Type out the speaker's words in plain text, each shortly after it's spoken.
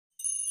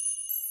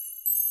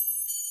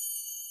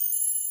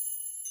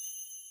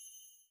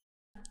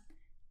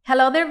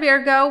Hello there,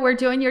 Virgo. We're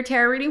doing your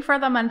tarot reading for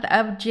the month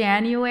of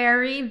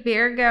January.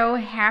 Virgo,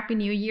 Happy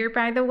New Year,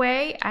 by the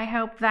way. I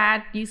hope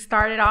that you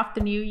started off the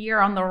new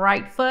year on the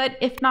right foot.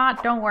 If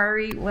not, don't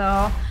worry.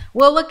 We'll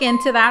look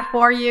into that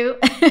for you.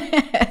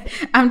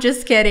 I'm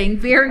just kidding.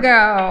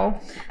 Virgo,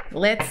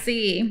 let's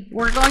see.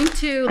 We're going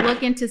to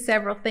look into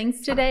several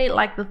things today,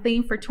 like the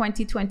theme for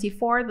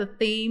 2024, the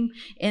theme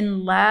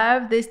in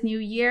love this new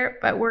year.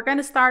 But we're going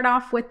to start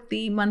off with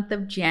the month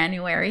of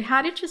January.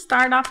 How did you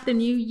start off the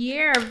new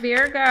year,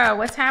 Virgo?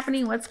 What's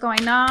happening? What's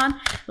going on?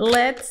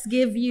 Let's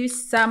give you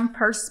some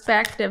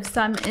perspective,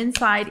 some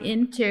insight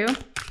into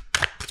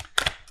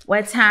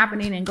what's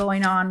happening and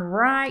going on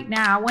right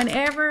now,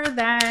 whenever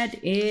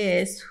that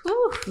is.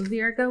 Whew,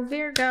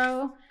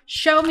 Virgo.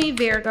 Show me,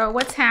 Virgo,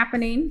 what's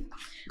happening.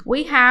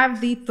 We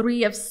have the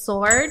Three of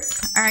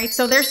Swords. All right,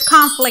 so there's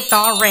conflict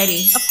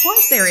already. Of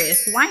course there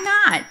is.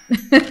 Why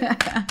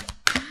not?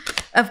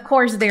 Of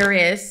course there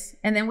is.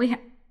 And then we have,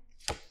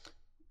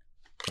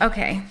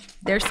 okay,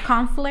 there's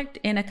conflict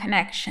in a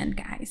connection,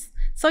 guys.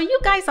 So you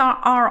guys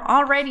are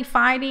already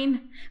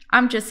fighting.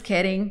 I'm just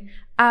kidding.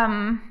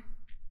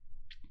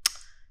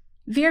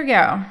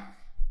 Virgo,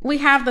 we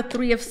have the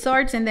Three of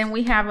Swords and then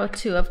we have a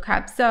Two of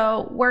Cups.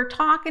 So we're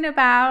talking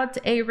about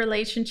a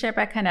relationship,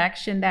 a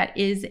connection that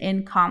is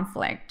in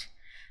conflict.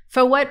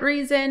 For what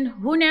reason?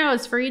 Who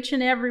knows? For each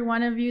and every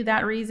one of you,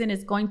 that reason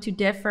is going to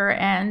differ,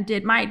 and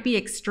it might be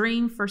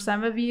extreme for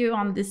some of you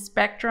on this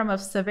spectrum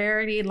of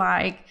severity.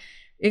 Like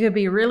it could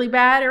be really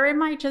bad, or it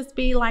might just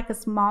be like a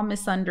small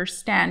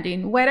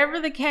misunderstanding.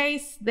 Whatever the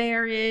case,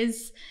 there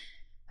is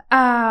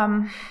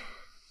a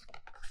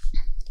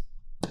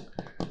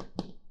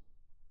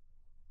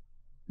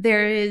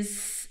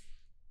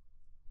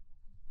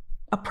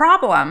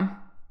problem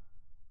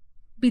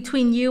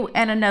between you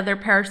and another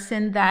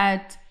person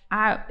that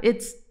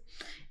it's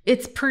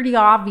pretty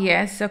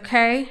obvious,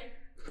 okay?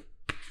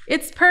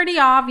 It's pretty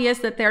obvious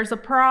that there's a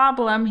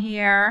problem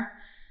here.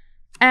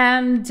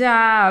 And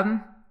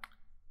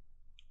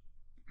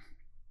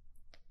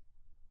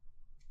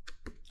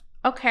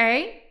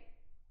okay.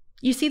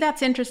 You see,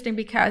 that's interesting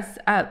because,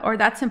 or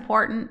that's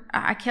important.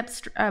 I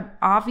kept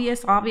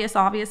obvious. It's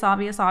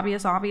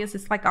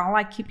like all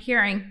I keep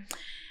hearing.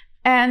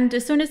 And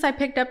as soon as I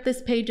picked up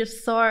this Page of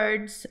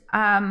Swords,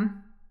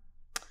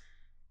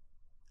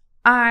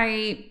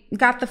 I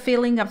got the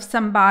feeling of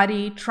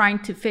somebody trying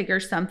to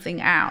figure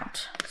something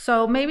out.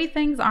 So maybe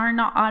things are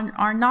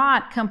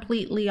not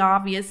completely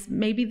obvious.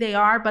 Maybe they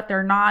are, but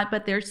they're not.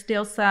 But there's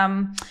still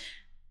some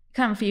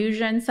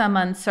confusion, some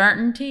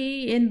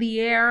uncertainty in the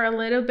air a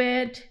little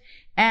bit.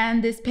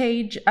 And this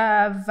Page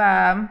of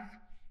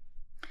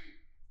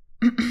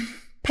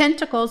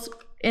Pentacles,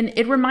 and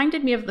it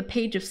reminded me of the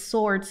Page of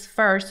Swords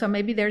first. So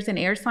maybe there's an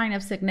air sign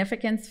of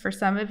significance for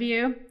some of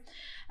you.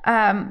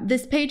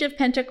 This Page of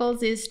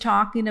Pentacles is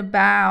talking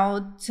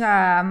about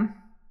an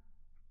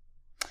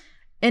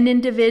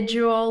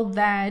individual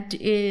that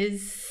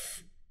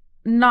is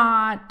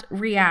not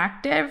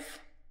reactive.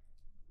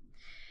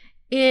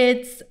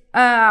 It's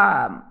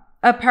a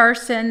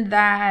person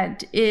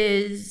that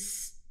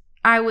is,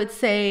 I would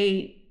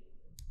say,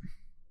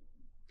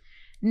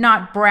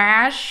 not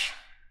brash,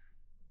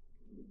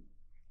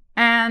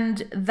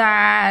 and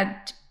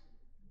that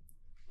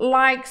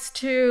likes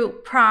to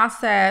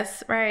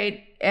process,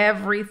 right,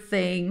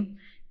 everything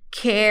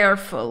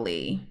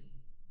carefully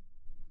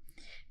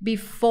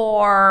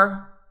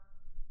before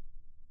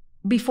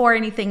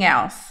anything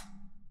else,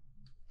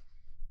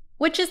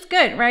 which is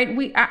good,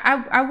 right?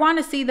 I want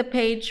to see the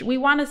page. We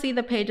want to see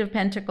the Page of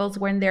Pentacles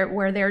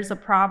where there's a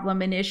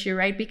problem, an issue,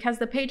 right? Because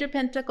the Page of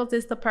Pentacles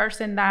is the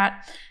person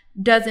that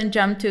doesn't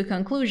jump to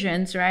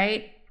conclusions,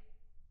 right?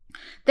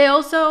 They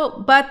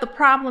also, but the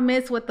problem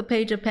is with the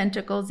Page of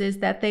Pentacles is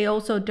that they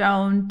also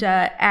don't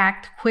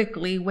act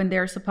quickly when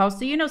they're supposed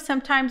to. You know,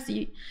 sometimes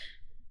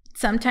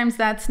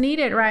that's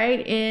needed,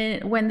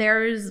 right? When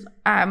there's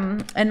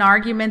an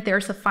argument,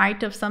 there's a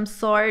fight of some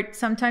sort.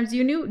 Sometimes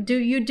you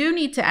do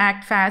need to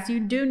act fast. You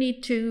do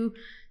need to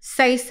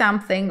say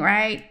something,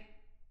 right?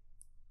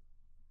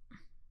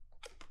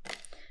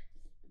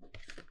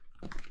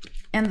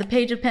 And the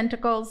Page of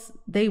Pentacles,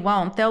 they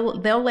won't.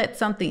 They'll let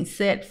something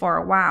sit for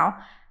a while.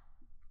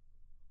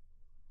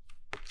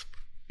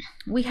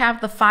 We have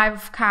the Five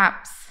of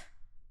Cups.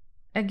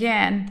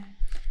 Again,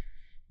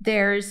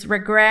 there's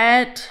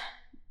regret.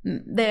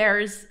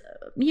 There's,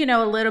 you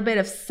know, a little bit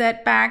of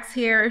setbacks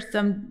here,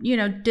 some, you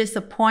know,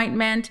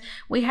 disappointment.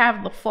 We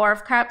have the Four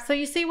of Cups. So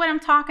you see what I'm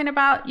talking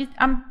about?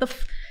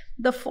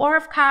 The Four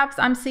of Cups,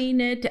 I'm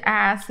seeing it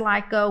as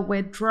like a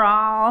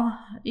withdrawal.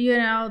 You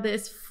know,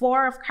 this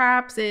Four of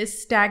Cups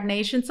is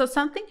stagnation. So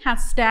something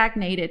has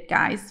stagnated,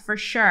 guys, for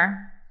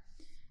sure.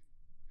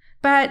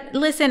 But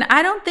listen,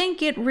 I don't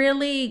think it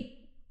really,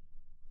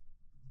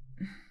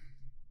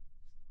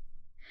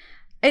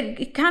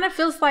 it kind of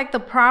feels like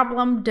the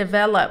problem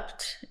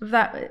developed, if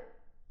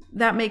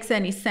that makes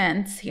any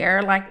sense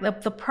here. Like the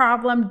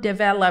problem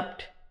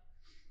developed.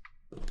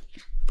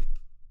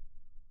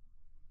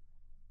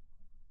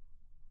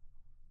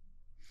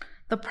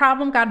 The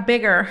problem got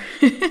bigger.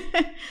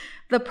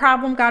 the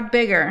problem got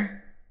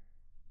bigger.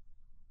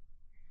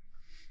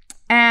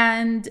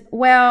 And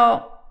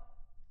well,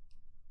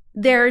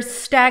 there's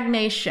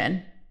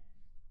stagnation.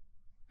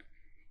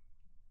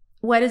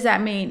 What does that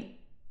mean?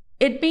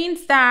 It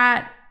means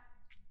that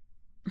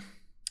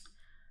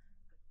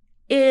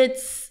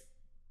it's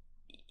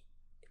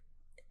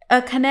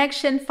a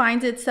connection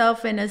finds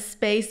itself in a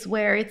space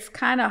where it's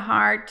kind of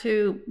hard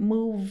to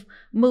move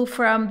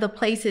from the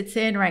place it's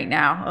in right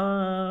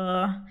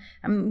now.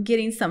 I'm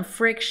getting some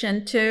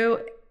friction too.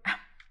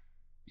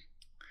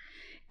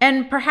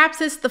 And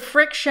perhaps it's the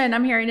friction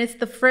I'm hearing. It's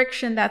the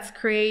friction that's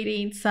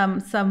creating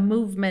some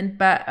movement,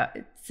 but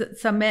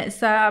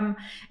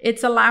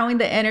it's allowing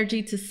the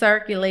energy to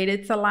circulate.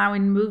 It's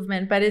allowing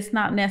movement, but it's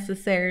not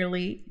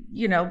necessarily,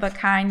 you know, the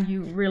kind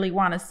you really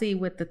want to see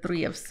with the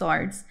Three of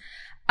Swords.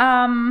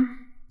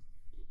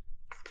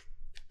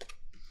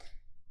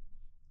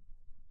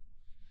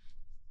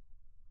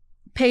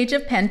 Page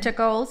of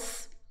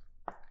Pentacles.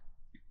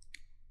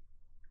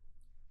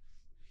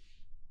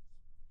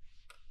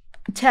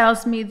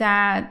 Tells me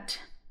that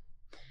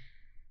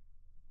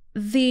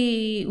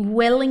the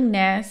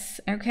willingness,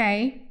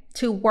 okay,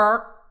 to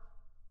work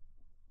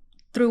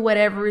through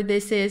whatever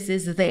this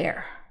is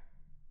there.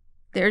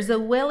 There's a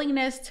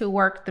willingness to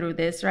work through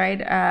this,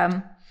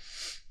 right?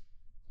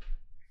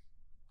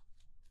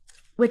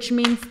 Which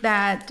means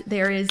that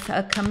there is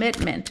a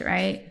commitment,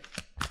 right?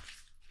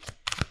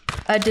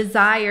 A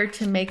desire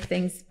to make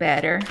things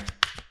better.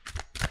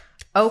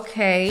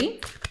 Okay.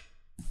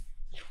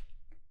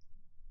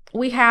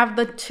 We have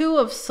the Two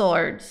of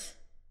Swords.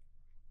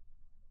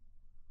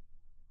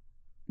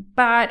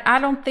 But I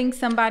don't think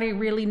somebody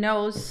really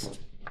knows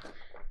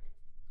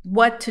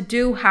what to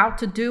do, how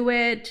to do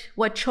it,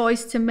 what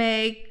choice to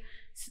make.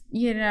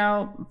 You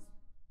know,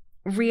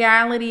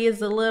 reality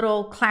is a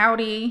little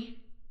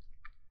cloudy.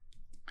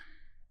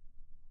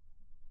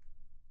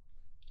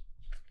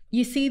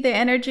 You see the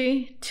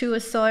energy, Two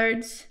of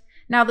Swords.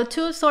 Now, the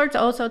Two of Swords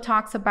also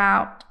talks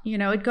about, you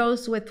know, it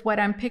goes with what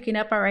I'm picking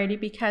up already,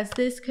 because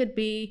this could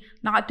be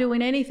not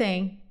doing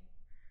anything.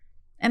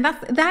 And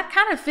that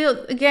kind of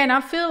feels, again,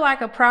 I feel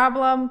like a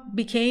problem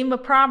became a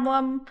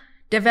problem,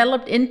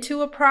 developed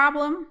into a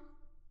problem.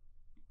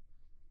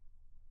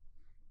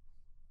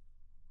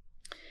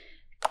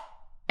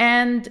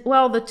 And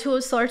well, the Two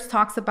of Swords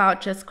talks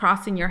about just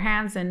crossing your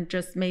hands and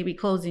just maybe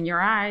closing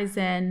your eyes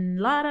and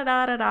la da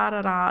da da da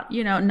da da,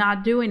 you know,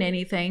 not doing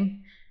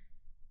anything.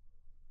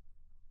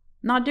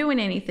 Not doing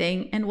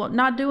anything. And what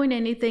not doing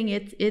anything,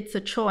 it's a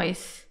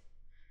choice.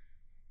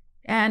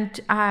 And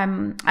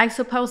I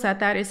suppose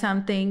that is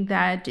something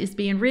that is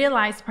being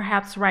realized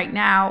perhaps right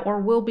now,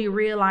 or will be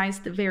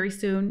realized very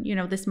soon, you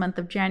know, this month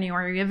of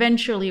January,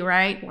 eventually,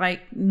 right?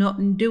 Like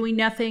doing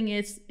nothing,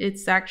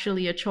 it's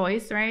actually a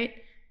choice, right?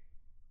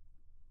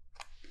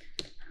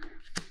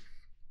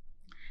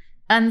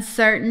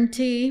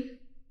 Uncertainty.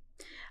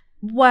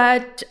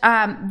 What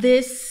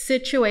this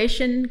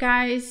situation,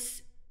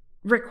 guys,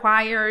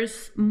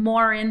 requires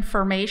more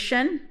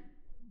information.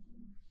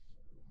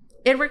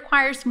 It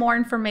requires more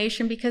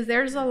information because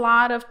there's a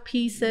lot of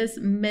pieces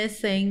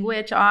missing,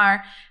 which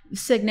are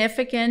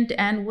significant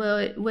and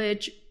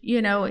which,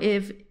 you know,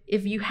 if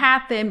you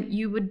had them,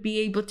 you would be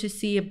able to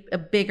see a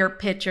bigger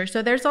picture.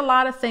 So there's a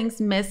lot of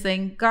things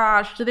missing.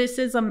 Gosh, this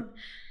is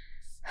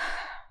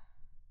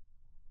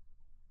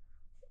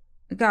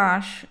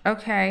gosh,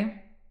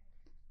 okay.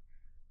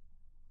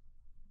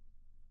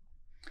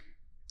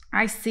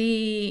 I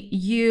see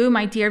you,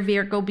 my dear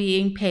Virgo,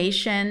 being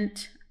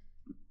patient.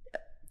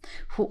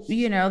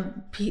 You know,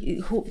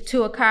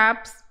 Two of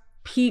Cups,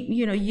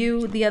 you know,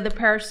 you, the other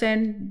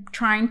person,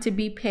 trying to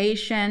be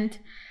patient.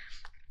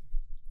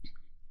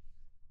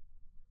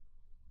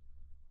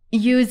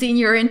 Using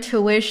your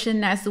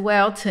intuition as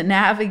well to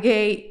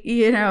navigate,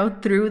 you know,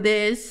 through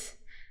this.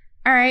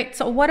 All right,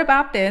 so what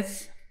about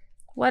this?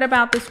 What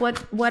about this?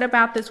 What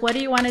about this? What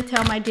do you want to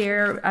tell my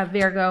dear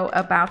Virgo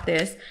about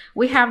this?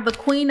 We have the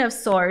Queen of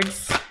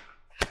Swords.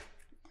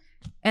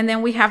 And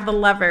then we have the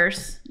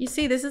Lovers. You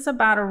see, this is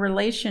about a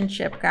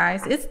relationship,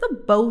 guys. It's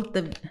the both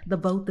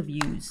of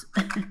yous.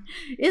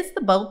 It's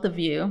the both of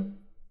you.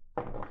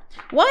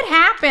 What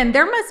happened?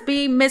 There must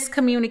be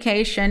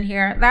miscommunication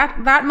here.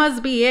 That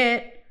must be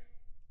it.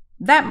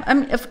 That, I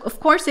mean, of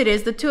course it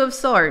is. The Two of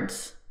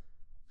Swords.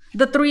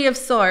 The Three of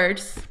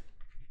Swords.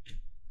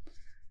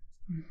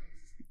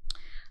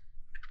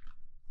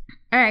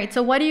 All right,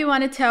 so what do you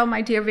want to tell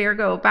my dear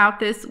Virgo about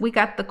this? We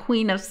got the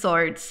Queen of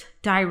Swords.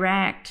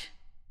 Direct.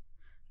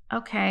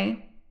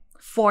 Okay.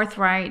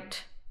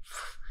 Forthright.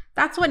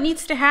 That's what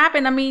needs to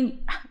happen. I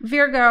mean,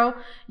 Virgo,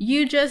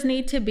 you just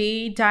need to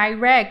be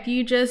direct.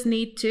 You just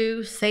need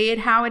to say it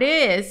how it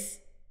is.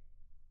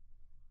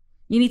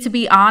 You need to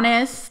be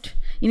honest.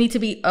 You need to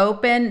be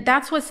open.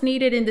 That's what's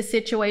needed in the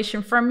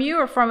situation from you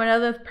or from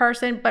another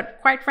person. But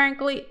quite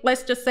frankly,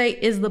 let's just say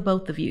is the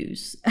both of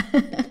yous.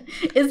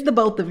 Is the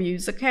both of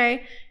yous,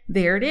 okay?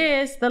 There it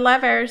is, the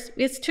Lovers.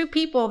 It's two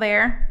people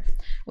there.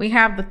 We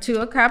have the Two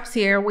of Cups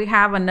here. We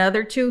have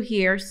another two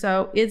here.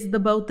 So it's the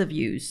both of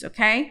yous,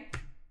 okay?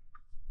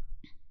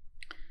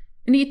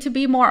 need to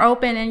be more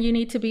open, and you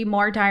need to be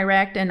more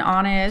direct and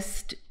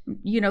honest,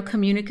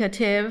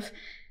 communicative,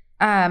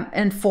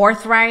 and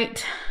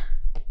forthright.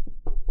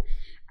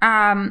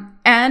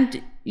 And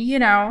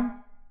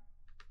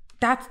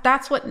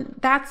that's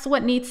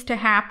what needs to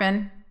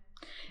happen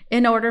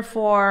in order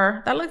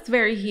for, that looks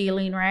very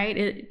healing,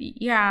 right?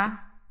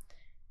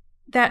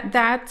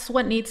 That's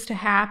what needs to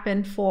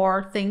happen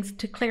for things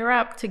to clear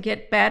up, to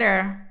get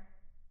better.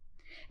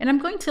 And I'm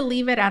going to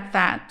leave it at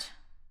that.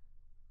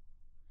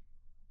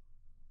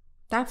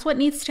 That's what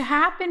needs to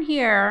happen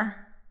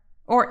here.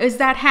 Or is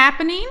that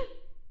happening?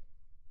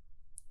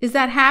 Is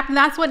that happen?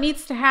 That's what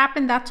needs to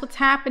happen. That's what's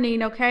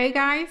happening. Okay,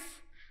 guys?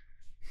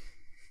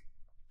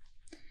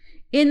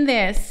 In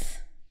this,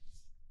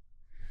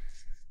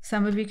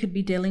 some of you could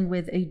be dealing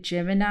with a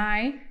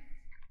Gemini.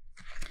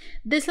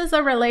 This is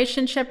a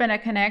relationship and a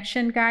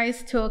connection,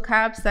 guys, Two of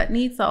Cups, that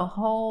needs a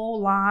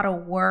whole lot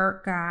of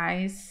work,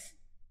 guys.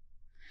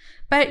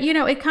 But,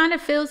 it kind of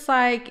feels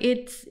like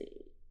it's,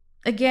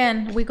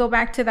 again, we go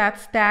back to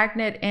that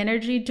stagnant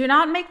energy. Do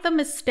not make the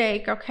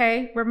mistake,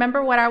 okay?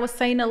 Remember what I was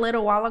saying a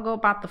little while ago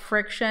about the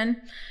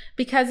friction?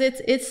 Because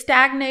it's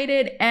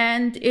stagnated,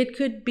 and it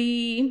could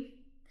be,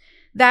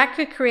 that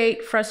could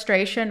create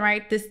frustration,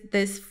 right?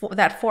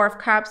 That Four of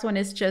Cups, when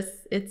it's just,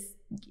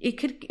 it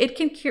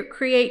can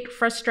create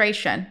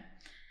frustration,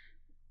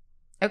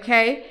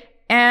 okay?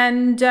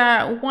 And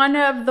one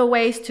of the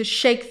ways to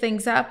shake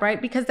things up, right?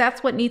 Because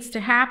that's what needs to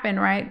happen,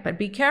 right? But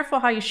be careful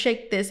how you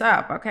shake this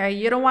up, okay?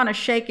 You don't want to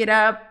shake it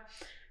up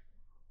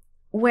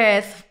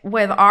with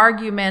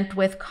argument,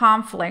 with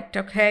conflict,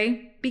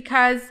 okay?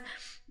 Because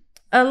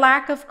a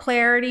lack of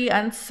clarity,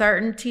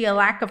 uncertainty, a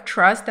lack of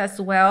trust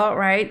as well,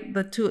 right?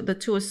 The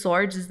Two of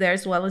Swords is there,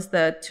 as well as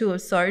the Two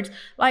of Swords.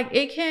 Like,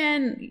 it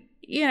can,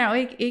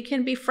 it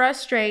can be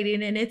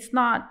frustrating, and it's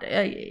not,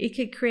 it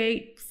could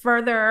create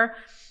further,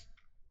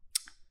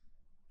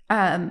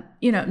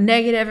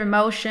 negative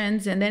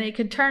emotions, and then it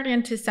could turn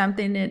into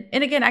something.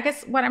 And again, I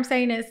guess what I'm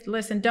saying is,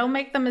 listen, don't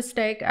make the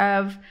mistake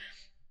of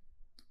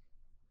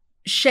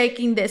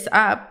shaking this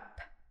up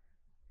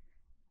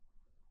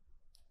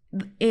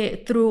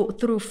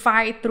through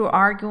fight, through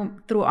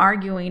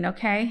arguing,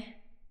 okay?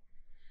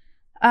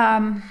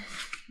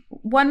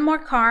 One more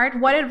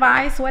card. What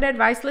advice?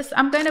 Listen,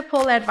 I'm going to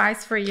pull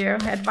advice for you.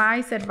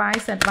 Advice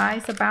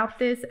about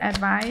this.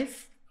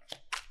 Advice.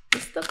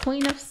 It's the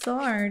Queen of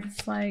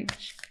Swords. Like,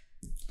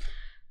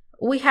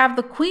 we have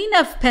the Queen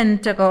of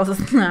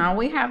Pentacles now.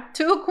 We have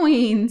two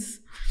queens.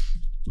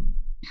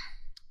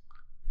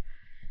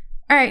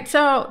 All right,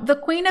 so the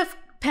Queen of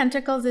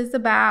Pentacles is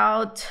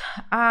about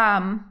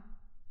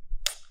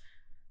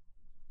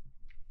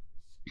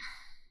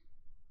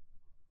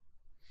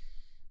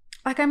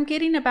like, I'm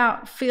getting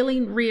about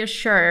feeling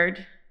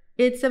reassured.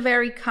 It's a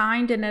very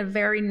kind and a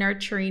very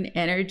nurturing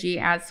energy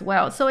as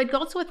well. So it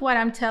goes with what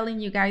I'm telling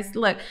you guys.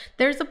 Look,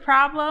 there's a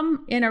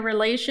problem in a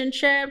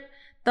relationship.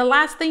 The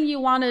last thing you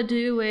want to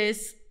do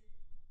is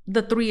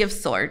the Three of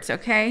Swords,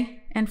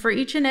 okay? And for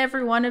each and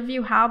every one of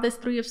you, how this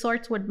Three of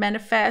Swords would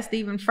manifest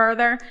even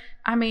further,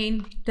 I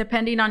mean,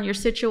 depending on your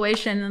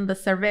situation and the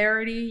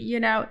severity,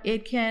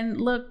 it can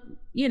look,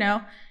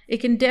 it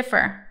can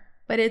differ.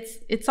 But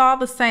it's all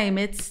the same.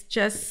 It's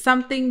just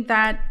something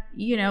that,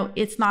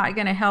 it's not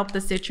going to help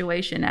the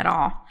situation at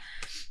all.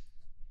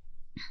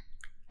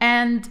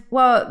 And,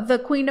 well, the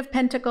Queen of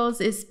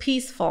Pentacles is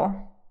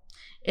peaceful,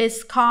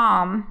 is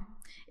calm,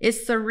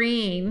 is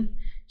serene.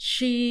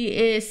 She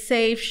is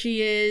safe.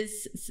 She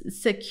is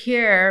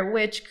secure,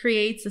 which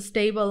creates a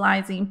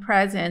stabilizing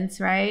presence,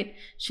 right?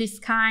 She's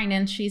kind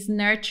and she's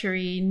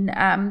nurturing.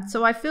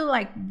 So I feel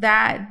like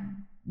that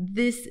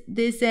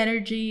this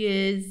energy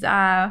is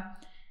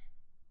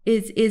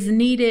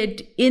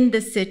needed in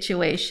the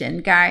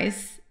situation,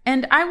 guys.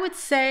 And I would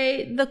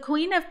say the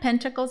Queen of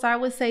Pentacles, I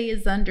would say,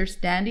 is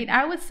understanding.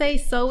 I would say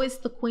so is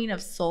the Queen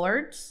of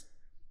Swords.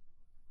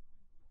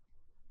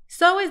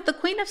 So is the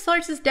Queen of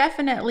Swords is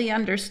definitely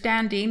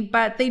understanding,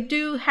 but they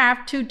do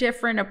have two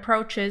different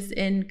approaches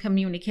in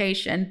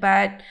communication.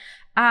 But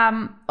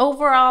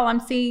overall,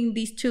 I'm seeing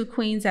these two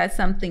queens as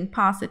something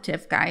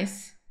positive,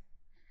 guys.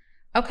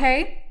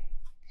 Okay.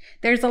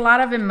 There's a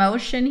lot of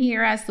emotion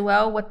here as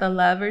well with the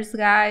Lovers,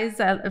 guys.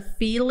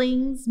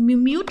 Feelings,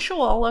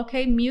 mutual,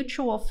 okay?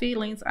 Mutual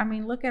feelings. I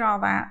mean, look at all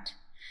that.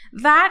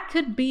 That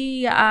could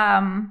be,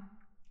 that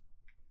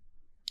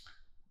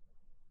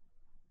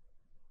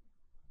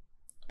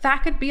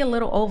could be a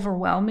little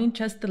overwhelming,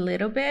 just a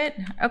little bit.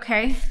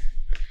 Okay.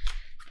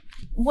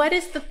 What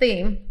is the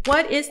theme?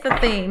 What is the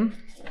theme?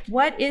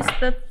 What is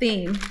the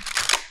theme?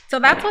 So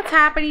that's what's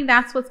happening.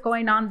 That's what's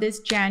going on this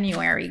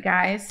January,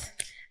 guys.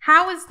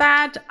 How is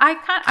that?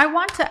 I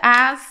want to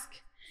ask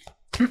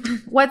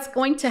what's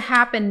going to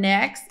happen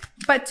next.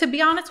 But to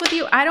be honest with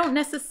you, I don't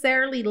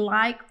necessarily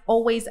like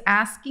always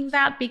asking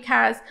that,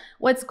 because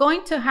what's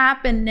going to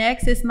happen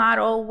next is not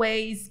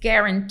always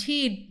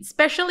guaranteed,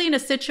 especially in a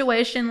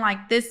situation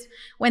like this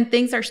when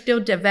things are still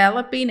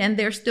developing and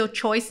there's still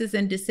choices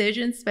and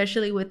decisions,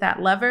 especially with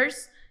that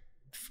Lovers,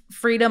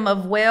 freedom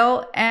of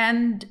will.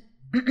 And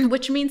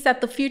which means that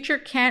the future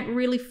can't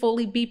really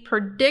fully be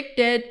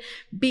predicted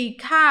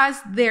because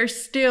there's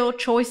still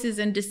choices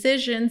and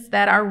decisions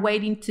that are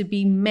waiting to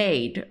be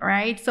made,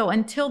 right? So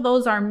until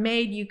those are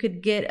made, you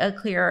could get a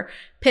clearer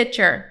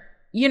picture.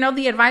 You know,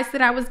 the advice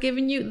that I was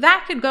giving you,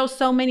 that could go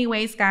so many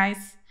ways,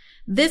 guys.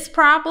 This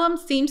problem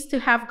seems to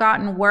have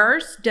gotten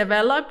worse,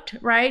 developed,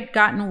 right?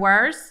 Gotten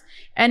worse.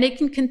 And it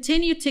can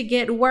continue to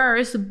get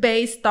worse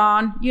based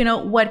on, you know,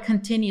 what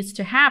continues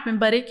to happen.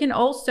 But it can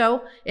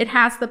also, it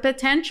has the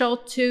potential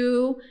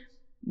to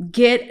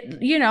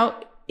get, you know,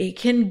 it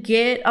can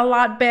get a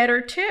lot better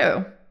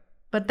too.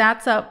 But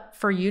that's up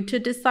for you to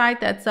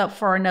decide. That's up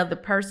for another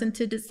person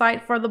to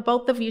decide, for the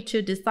both of you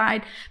to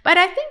decide. But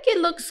I think it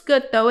looks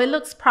good though. It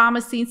looks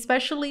promising,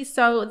 especially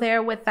so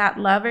there with that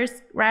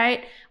Lovers,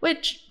 right?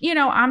 Which, you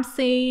know, I'm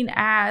seeing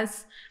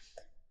as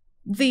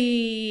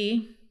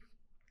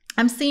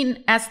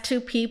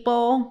two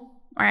people,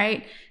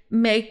 right,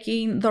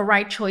 making the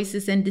right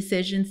choices and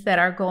decisions that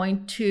are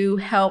going to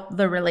help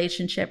the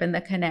relationship and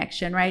the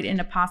connection, right, in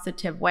a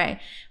positive way.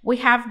 We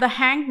have the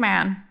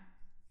Hangman.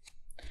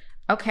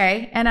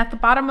 Okay, and at the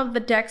bottom of the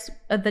deck,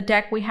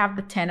 we have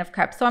the Ten of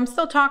Cups. So I'm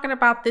still talking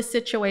about this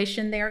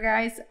situation there,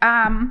 guys.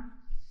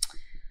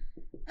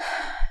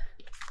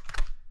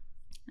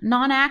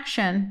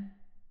 Non-action.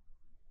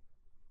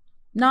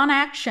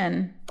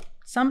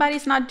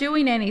 Somebody's not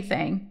doing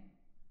anything.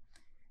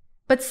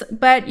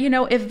 But you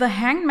know, if the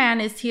Hangman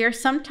is here,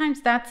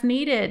 sometimes that's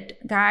needed,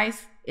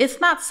 guys.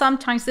 It's not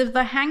sometimes. If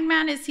the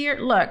Hangman is here,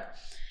 look,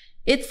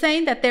 it's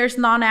saying that there's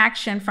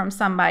non-action from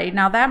somebody.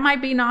 Now, that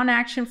might be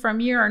non-action from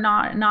you or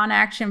not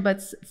non-action,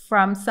 but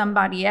from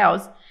somebody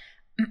else.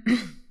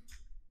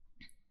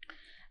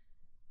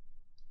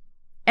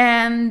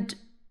 And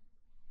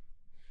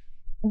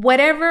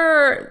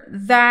whatever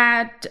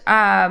that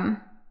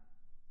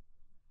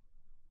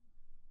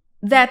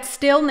that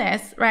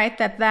stillness, right,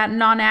 that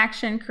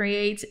non-action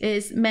creates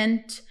is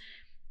meant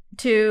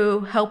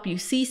to help you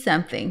see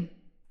something,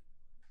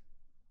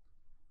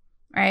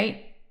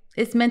 right?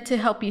 It's meant to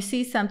help you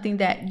see something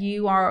that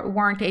you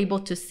weren't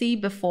able to see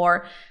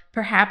before,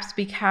 perhaps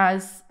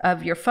because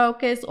of your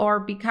focus or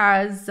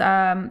because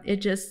it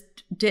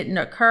just didn't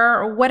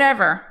occur or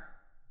whatever.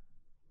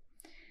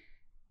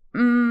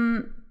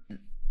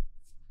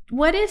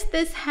 What is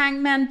this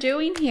Hangman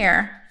doing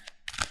here?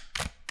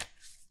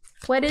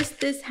 What is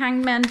this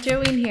Hangman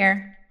doing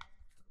here?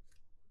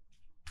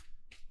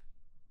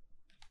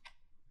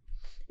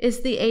 It's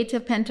the Eight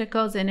of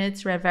Pentacles and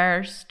it's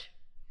reversed.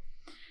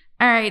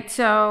 All right,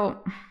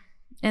 so,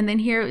 and then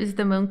here is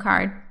the Moon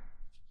card.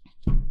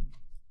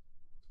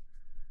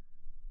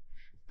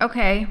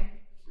 Okay.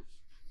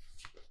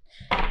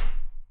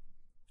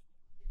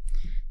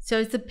 So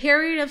it's a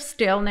period of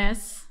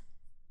stillness,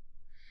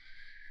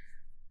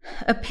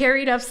 a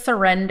period of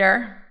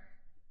surrender.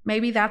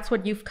 Maybe that's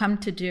what you've come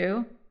to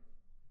do.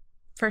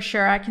 For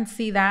sure, I can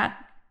see that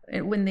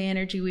when the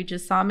energy we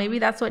just saw. Maybe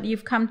that's what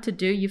you've come to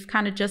do. You've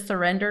kind of just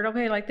surrendered.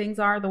 Okay, like things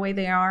are the way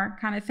they are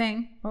kind of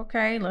thing.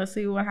 Okay, let's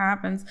see what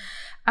happens.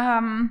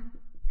 And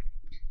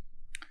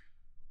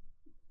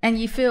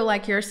you feel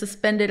like you're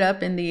suspended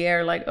up in the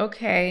air, like,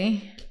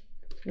 okay,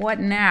 what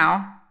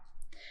now?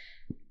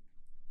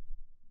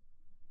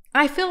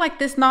 I feel like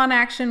this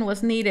non-action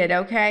was needed,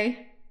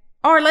 okay?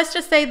 Or let's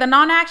just say the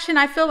non-action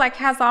I feel like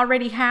has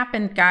already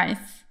happened, guys.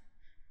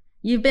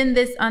 You've been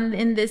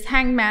in this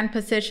Hangman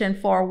position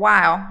for a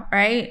while,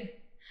 right?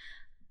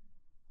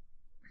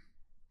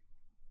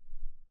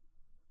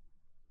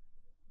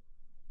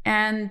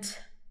 And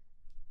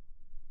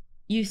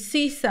you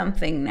see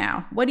something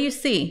now. What do you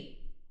see?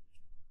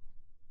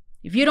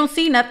 If you don't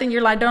see nothing,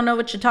 you're like, don't know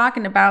what you're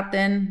talking about,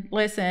 then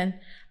listen.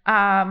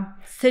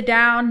 Sit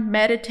down,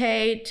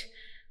 meditate.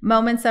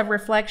 Moments of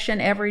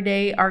reflection every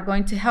day are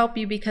going to help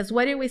you, because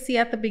what did we see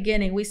at the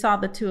beginning? We saw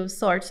the Two of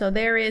Swords. So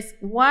there is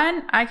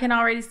one, I can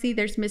already see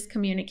there's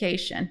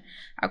miscommunication.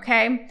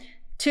 Okay.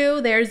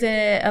 Two, there's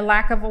a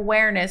lack of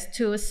awareness.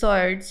 Two of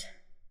Swords.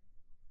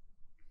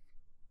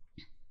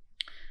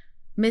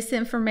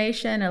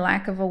 Misinformation, a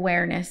lack of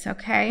awareness.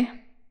 Okay.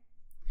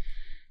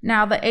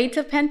 Now, the Eight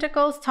of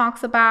Pentacles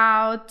talks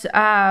about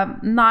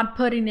not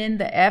putting in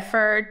the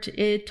effort.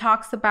 It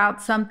talks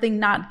about something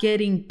not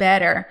getting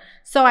better.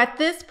 So at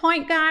this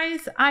point,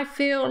 guys, I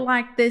feel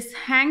like this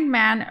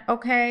Hangman,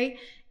 okay,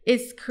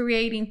 is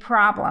creating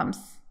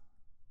problems.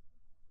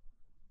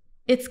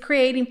 It's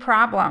creating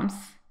problems.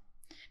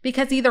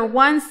 Because either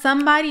one,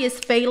 somebody is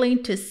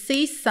failing to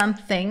see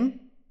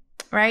something,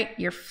 right?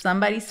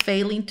 Somebody's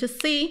failing to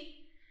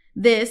see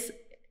this.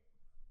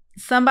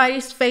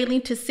 Somebody's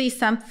failing to see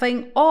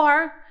something,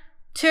 or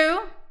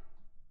two,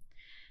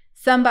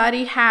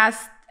 somebody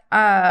has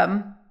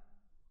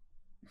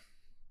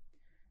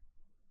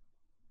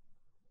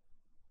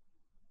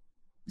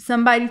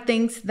somebody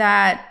thinks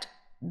that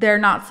they're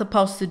not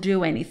supposed to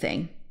do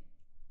anything.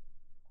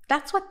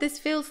 That's what this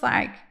feels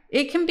like.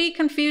 It can be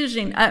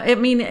confusing. I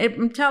mean,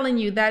 I'm telling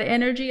you, that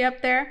energy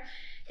up there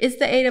is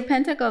the Eight of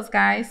Pentacles,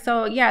 guys.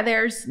 So yeah,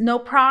 there's no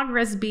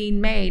progress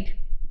being made.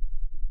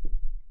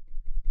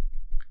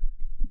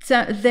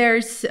 so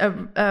there's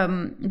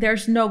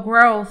no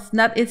growth.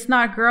 It's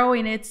not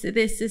growing. It's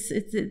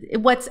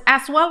what's,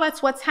 as well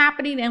as what's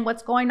happening and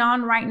what's going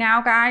on right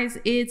now, guys.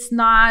 It's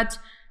not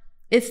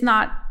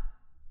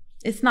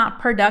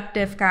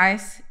productive,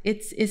 guys.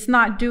 It's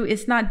not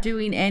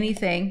doing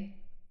anything.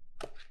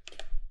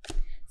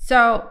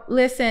 So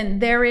listen,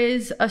 there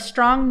is a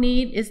strong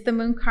need, is the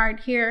moon card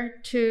here,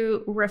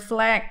 to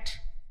reflect,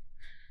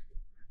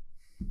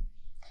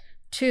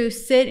 to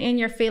sit in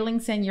your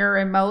feelings and your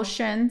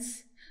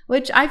emotions,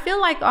 which I feel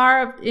like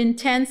are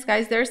intense,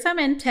 guys. There's some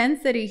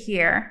intensity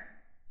here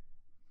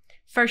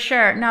for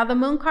sure. Now, the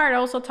moon card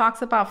also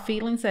talks about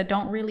feelings that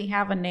don't really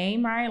have a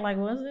name, right? Like,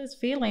 what's this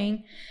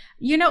feeling?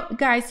 You know,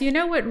 guys, you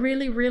know what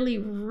really, really,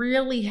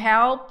 really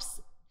helps?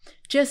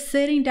 Just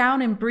sitting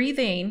down and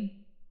breathing.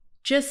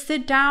 Just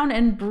sit down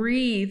and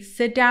breathe.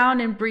 Sit down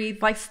and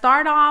breathe. Like,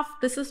 start off,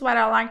 this is what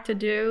I like to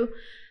do.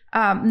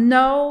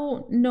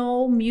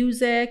 No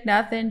music,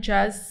 nothing,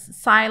 just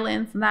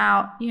silence.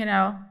 Now, you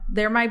know,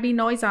 there might be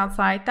noise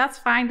outside. That's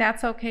fine.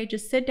 That's okay.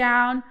 Just sit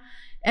down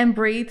and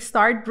breathe.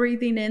 Start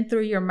breathing in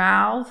through your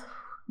mouth.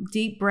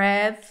 Deep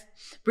breath.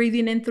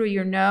 Breathing in through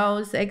your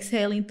nose,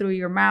 exhaling through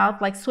your mouth.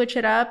 Like, switch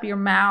it up. Your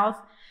mouth.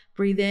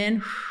 Breathe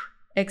in,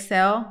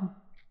 exhale.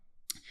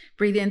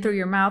 Breathe in through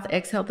your mouth,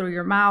 exhale through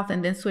your mouth,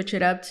 and then switch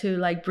it up to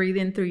like breathe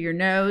in through your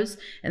nose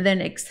and then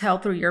exhale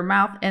through your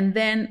mouth. And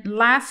then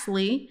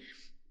lastly,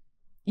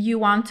 you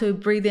want to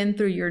breathe in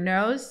through your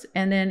nose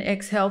and then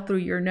exhale through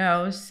your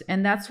nose.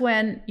 And that's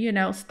when, you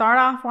know, start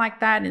off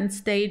like that in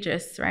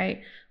stages,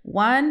 right?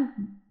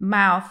 One,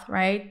 mouth,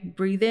 right?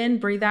 Breathe in,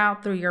 breathe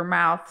out through your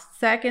mouth.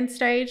 Second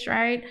stage,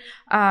 right?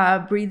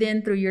 Breathe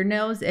in through your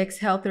nose,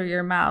 exhale through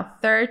your mouth.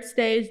 Third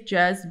stage,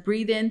 just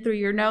breathe in through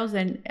your nose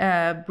and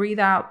breathe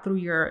out through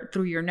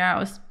your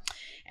nose.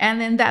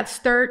 And then that's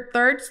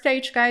third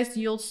stage, guys,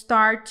 you'll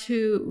start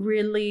to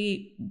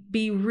really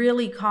be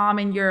really calm,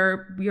 and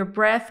your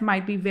breath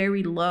might be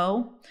very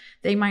low.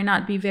 They might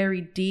not be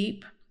very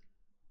deep.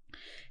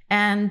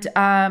 And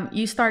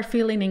you start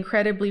feeling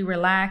incredibly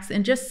relaxed,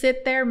 and just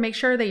sit there. Make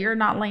sure that you're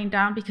not laying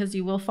down because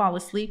you will fall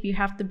asleep. You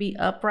have to be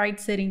upright,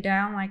 sitting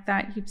down like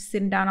that. You're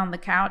sitting down on the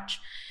couch,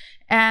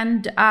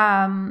 and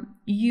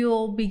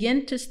you'll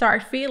begin to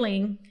start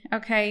feeling,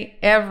 okay,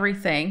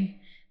 everything.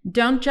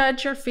 Don't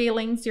judge your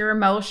feelings, your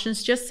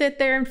emotions. Just sit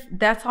there, and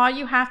that's all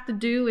you have to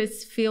do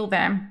is feel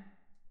them.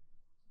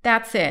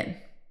 That's it.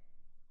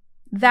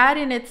 That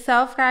in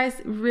itself,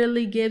 guys,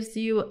 really gives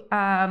you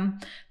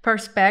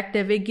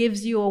perspective. It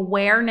gives you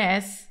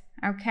awareness,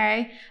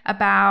 okay,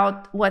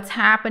 about what's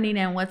happening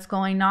and what's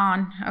going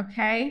on,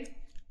 okay?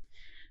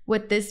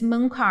 With this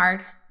moon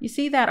card, you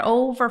see that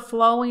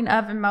overflowing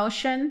of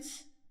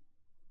emotions?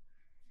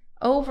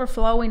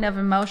 Overflowing of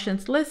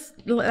emotions.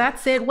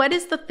 That's it. What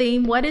is the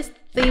theme? What is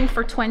the theme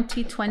for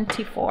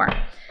 2024?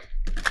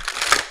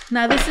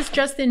 Now, this is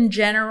just in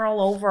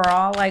general,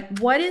 overall. Like,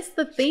 what is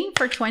the theme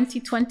for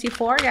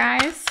 2024,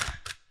 guys?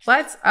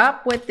 What's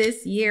up with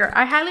this year?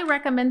 I highly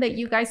recommend that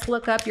you guys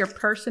look up your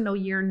personal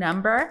year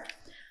number.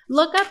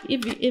 Look up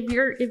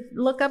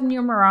look up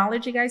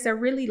numerology, guys. I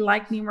really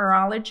like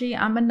numerology.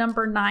 I'm a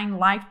number 9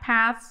 life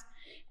path,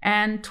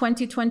 and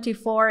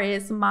 2024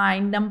 is my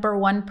number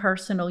 1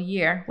 personal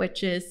year,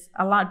 which is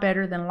a lot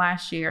better than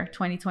last year,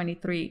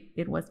 2023.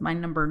 It was my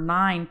number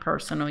 9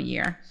 personal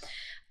year.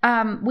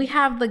 We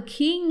have the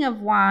King of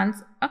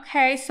Wands.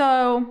 Okay,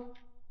 so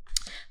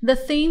the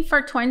theme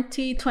for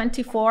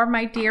 2024,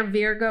 my dear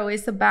Virgo,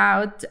 is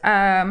about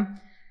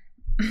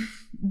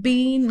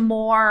being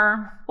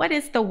more, what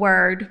is the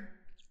word?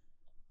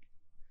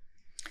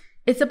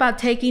 It's about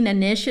taking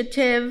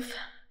initiative.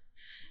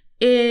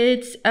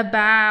 It's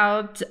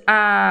about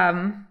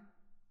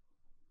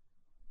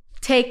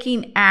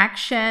taking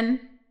action,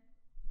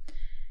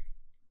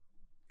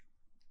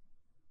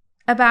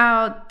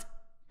 about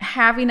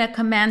having a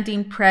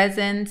commanding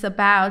presence,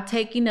 about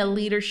taking a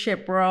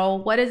leadership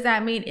role. What does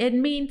that mean? It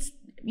means,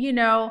 you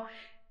know,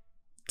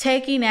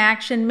 taking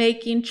action,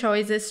 making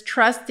choices,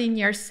 trusting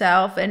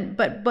yourself,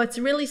 but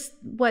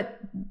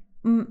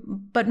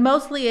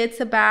mostly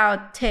it's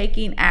about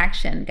taking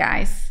action,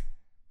 guys.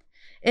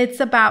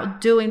 It's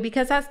about doing,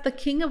 because as the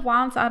King of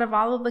Wands, out of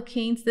all of the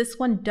kings, this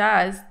one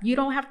does. You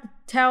don't have to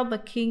tell the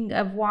King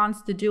of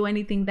Wands to do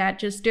anything, that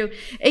just do.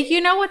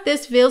 You know what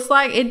this feels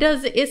like? It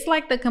does. It's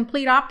like the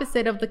complete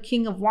opposite of the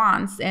King of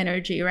Wands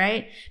energy,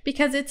 right?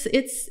 Because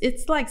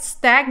it's like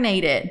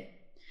stagnated.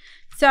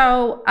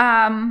 So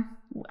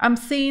I'm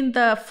seeing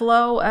the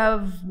flow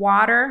of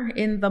water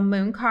in the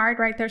moon card,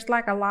 right? There's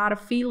like a lot of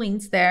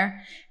feelings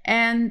there.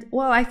 And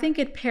well, I think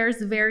it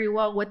pairs very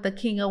well with the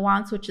King of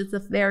Wands, which is a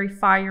very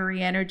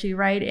fiery energy,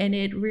 right? And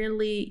it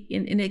really,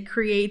 and it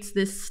creates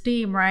this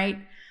steam, right?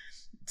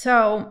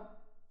 So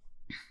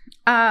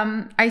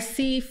I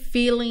see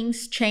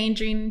feelings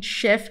changing,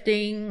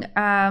 shifting,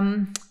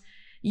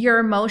 your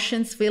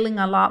emotions feeling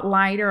a lot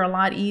lighter, a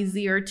lot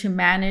easier to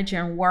manage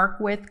and work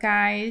with,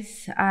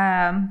 guys.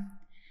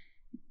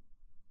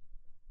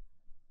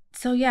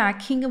 So yeah,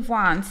 King of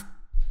Wands.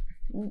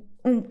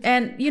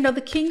 And you know,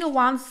 the King of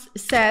Wands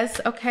says,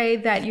 okay,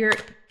 that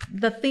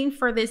the thing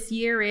for this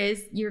year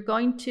is you're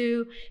going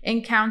to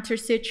encounter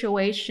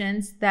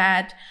situations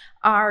that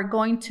are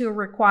going to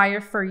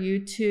require for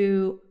you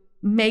to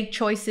make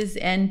choices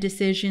and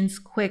decisions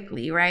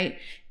quickly, right?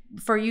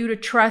 For you to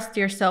trust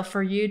yourself,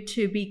 for you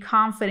to be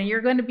confident.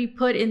 You're going to be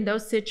put in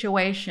those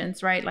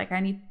situations, right? Like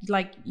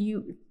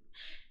you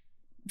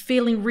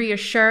feeling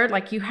reassured,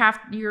 like you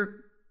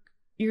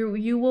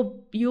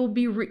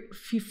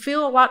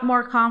feel a lot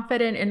more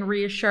confident and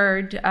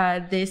reassured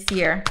this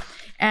year.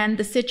 And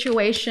the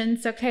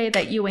situations, okay,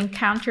 that you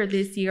encounter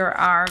this year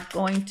are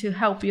going to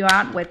help you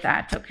out with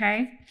that,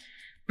 okay?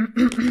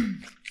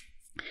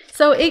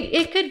 So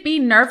it could be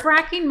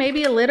nerve-wracking,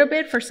 maybe a little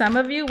bit for some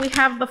of you. We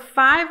have the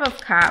 5 of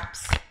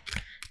Cups.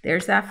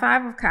 There's that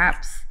 5 of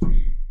Cups.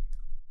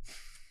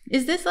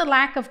 Is this a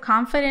lack of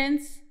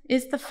confidence?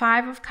 Is the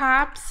 5 of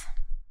Cups?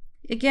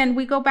 Again,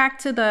 we go back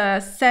to the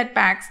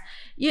setbacks.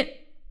 You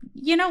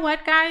know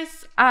what,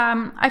 guys?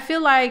 I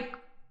feel like,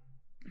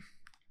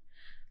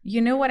 you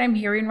know what I'm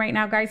hearing right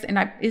now, guys?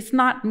 And it's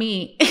not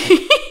me.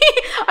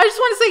 I just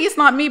want to say it's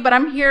not me, but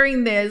I'm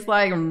hearing this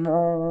like,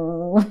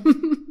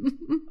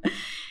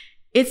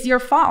 it's your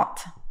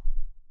fault.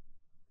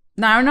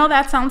 Now, I know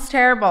that sounds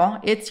terrible.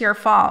 It's your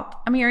fault.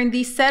 I'm hearing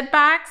these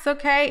setbacks,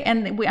 okay?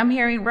 And I'm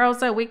hearing,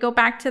 Rosa, we go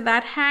back to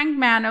that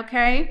Hangman,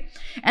 okay?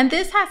 And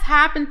this has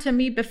happened to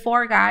me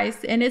before,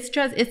 guys. And it's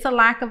a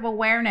lack of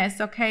awareness,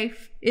 okay?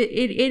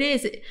 It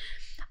is.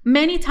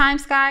 Many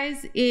times,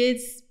 guys,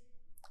 it's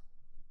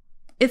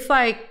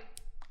like,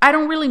 I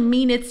don't really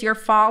mean it's your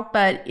fault,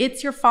 but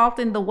it's your fault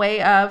in the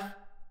way of,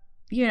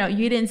 you know,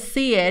 you didn't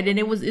see it and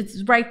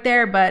it's right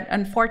there, but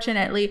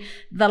unfortunately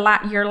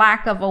your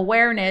lack of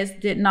awareness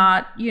did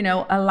not, you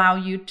know, allow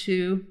you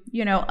to,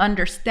 you know,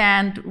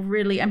 understand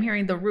really, I'm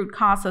hearing the root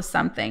cause of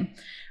something,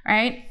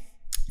 right?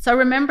 So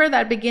remember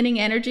that beginning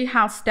energy,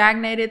 how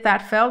stagnated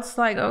that felt. It's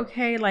like,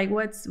 okay, like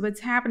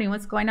what's happening,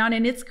 what's going on?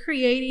 And it's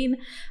creating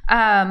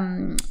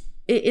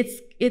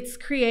it's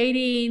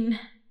creating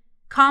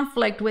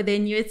conflict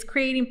within you. It's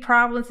creating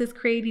problems, it's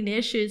creating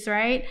issues,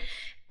 right?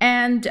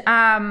 And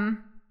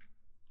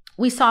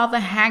we saw the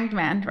Hanged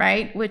Man,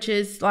 right? Which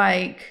is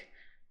like,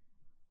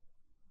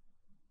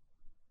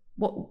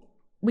 what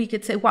we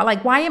could say, well,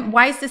 like,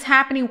 why is this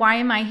happening? Why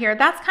am I here?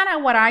 That's kind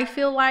of what I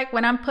feel like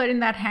when I'm put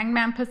in that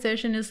Hangman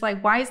position. Is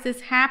like, why is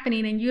this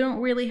happening? And you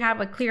don't really have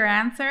a clear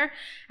answer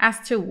as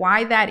to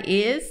why that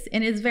is.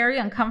 And it's very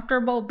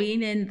uncomfortable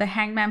being in the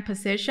Hangman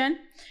position,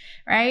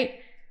 right?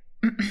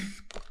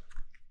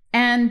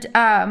 And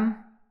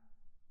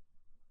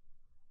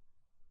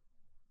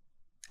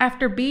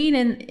after being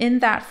in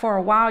that for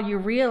a while, you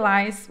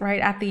realize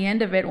right at the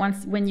end of it,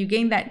 when you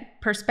gain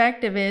that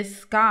perspective,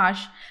 is,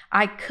 gosh,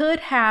 I could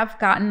have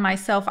gotten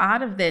myself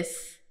out of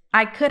this.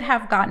 I could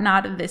have gotten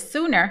out of this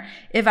sooner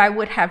if I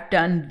would have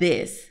done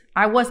this.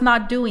 I was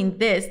not doing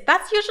this.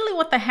 That's usually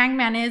what the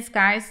Hangman is,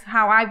 guys,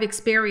 how I've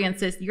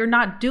experienced this. You're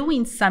not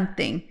doing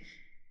something,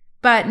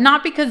 but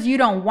not because you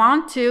don't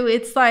want to.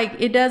 It's like,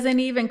 it doesn't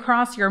even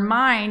cross your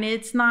mind.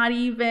 It's not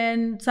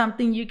even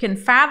something you can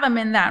fathom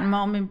in that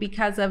moment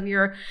because of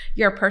your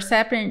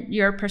perception,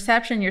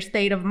 your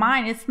state of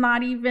mind. It's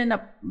not even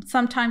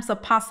sometimes a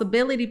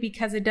possibility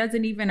because it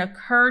doesn't even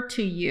occur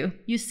to you.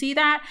 You see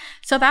that?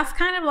 So that's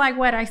kind of like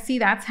what I see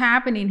that's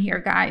happening here,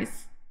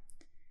 guys.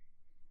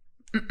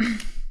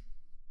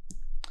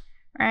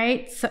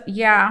 Right? So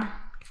yeah.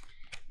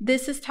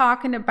 This is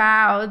talking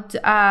about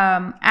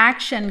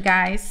action,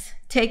 guys.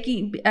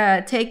 Taking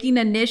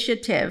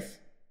initiative.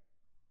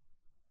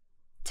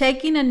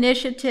 Taking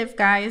initiative,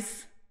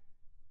 guys.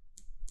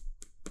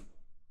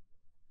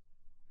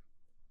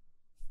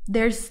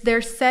 There's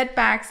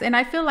setbacks, and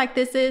I feel like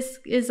this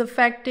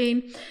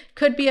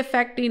could be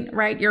affecting,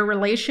 right, your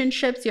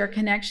relationships, your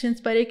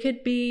connections, but it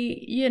could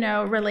be, you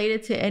know,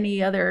 related to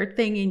any other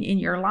thing in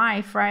your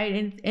life, right?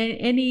 And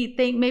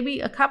anything, maybe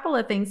a couple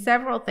of things,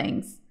 several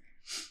things.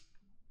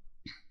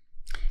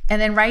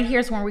 And then right here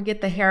is when we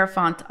get the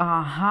Hierophant.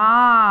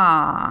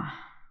 Aha.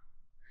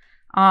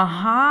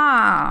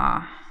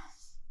 Aha.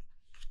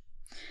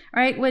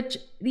 Right, which,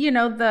 you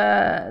know,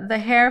 the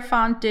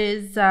Hierophant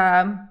is,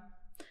 I'm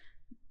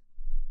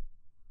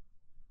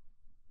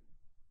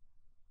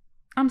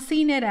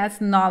seeing it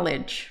as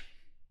knowledge.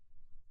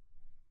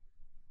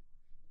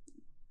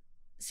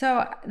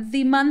 So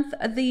the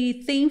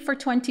theme for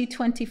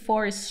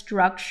 2024 is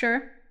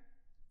structure,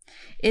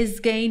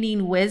 is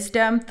gaining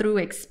wisdom through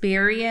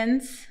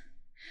experience,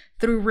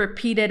 through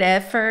repeated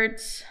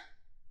efforts,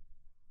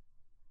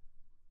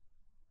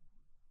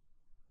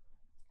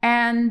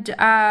 and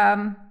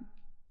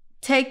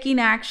taking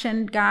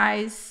action,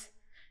 guys,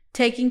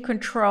 taking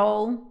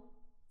control,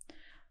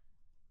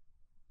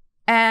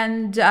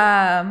 and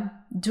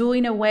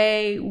doing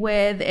away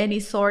with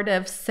any sort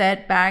of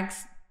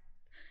setbacks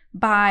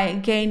by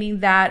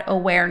gaining that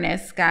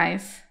awareness,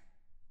 guys.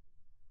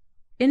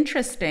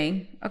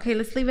 Interesting. Okay,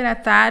 let's leave it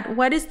at that.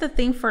 What is the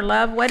theme for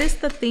love? What is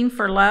the theme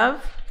for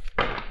love?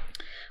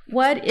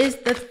 What is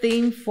the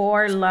theme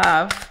for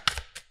love?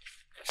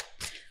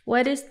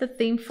 What is the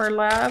theme for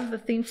love? The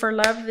theme for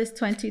love this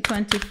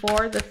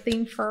 2024. The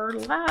theme for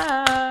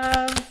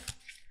love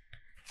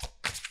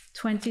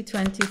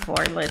 2024.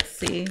 Let's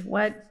see.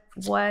 What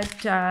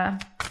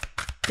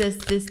does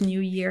this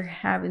new year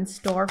have in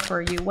store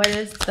for you? What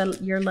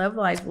does your love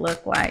life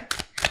look like?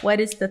 What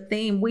is the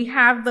theme? We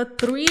have the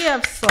Three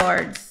of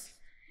Swords,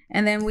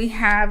 and then we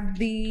have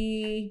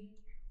the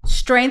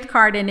Strength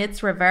card in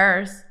its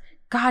reverse.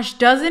 Gosh,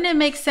 doesn't it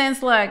make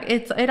sense? Look,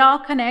 it all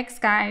connects,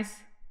 guys.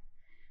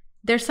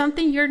 There's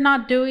something you're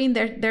not doing.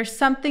 There's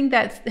something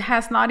that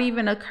has not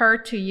even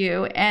occurred to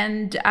you.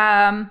 And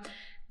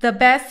the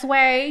best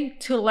way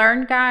to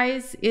learn,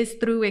 guys, is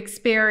through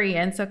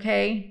experience,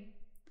 okay?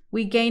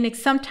 We gain it.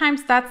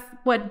 Sometimes that's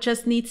what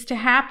just needs to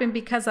happen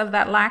because of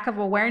that lack of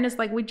awareness.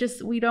 Like we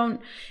don't,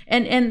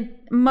 and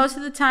most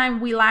of the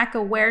time we lack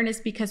awareness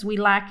because we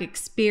lack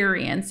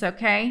experience,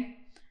 okay?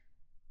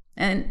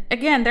 And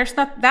again,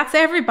 that's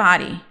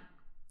everybody,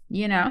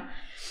 you know?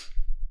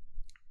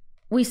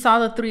 We saw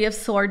the Three of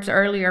Swords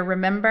earlier,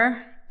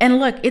 remember? And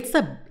look, it's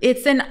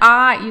an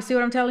eye. You see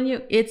what I'm telling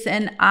you? It's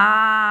an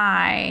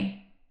eye.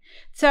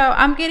 So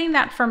I'm getting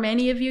that for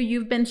many of you.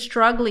 You've been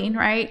struggling,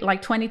 right?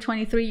 Like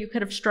 2023, you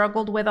could have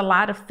struggled with a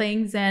lot of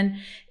things, and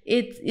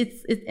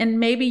and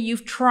maybe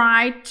you've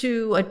tried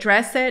to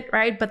address it,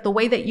 right? But the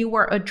way that you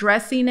were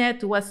addressing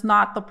it was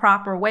not the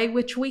proper way,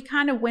 which we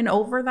kind of went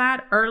over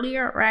that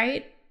earlier,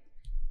 right?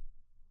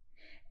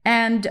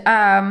 And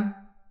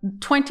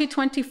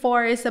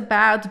 2024 is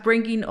about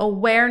bringing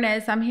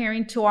awareness, I'm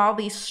hearing, to all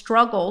these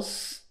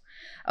struggles,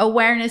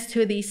 awareness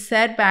to these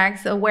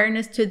setbacks,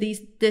 awareness to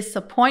these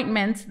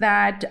disappointments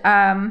that,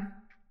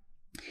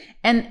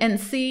 and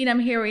seeing, I'm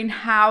hearing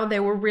how they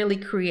were really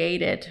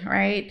created,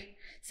 right?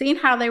 Seeing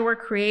how they were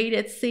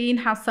created, seeing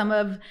how some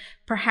of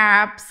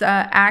perhaps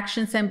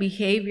actions and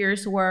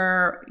behaviors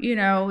were, you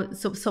know,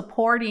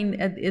 supporting,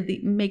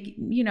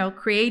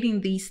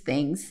 creating these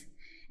things.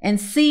 And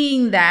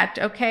seeing that,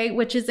 okay,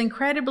 which is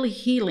incredibly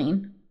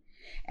healing.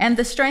 And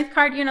the Strength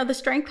card, you know, the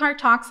Strength card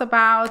talks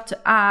about,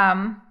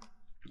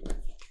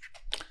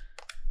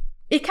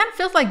 it kind of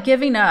feels like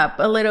giving up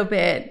a little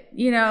bit,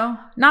 you know,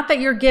 not that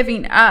you're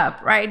giving up,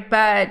 right?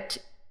 But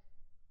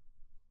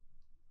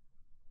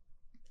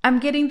I'm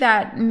getting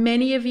that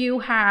many of you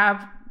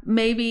have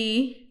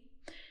maybe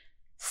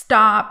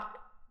stopped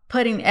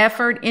putting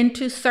effort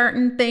into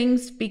certain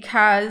things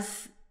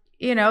because,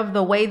 you know, of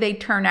the way they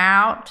turn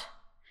out.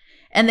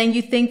 And then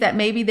you think that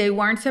maybe they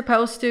weren't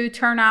supposed to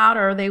turn out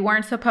or they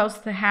weren't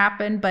supposed to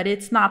happen, but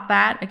it's not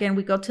that. Again,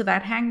 we go to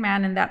that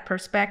Hangman and that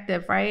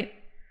perspective, right?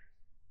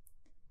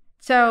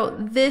 So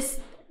this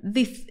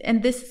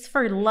is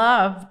for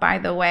love, by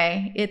the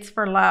way. It's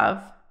for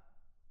love.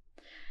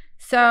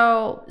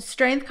 So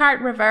Strength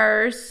card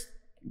reverse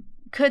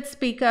could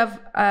speak of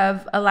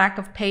a lack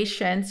of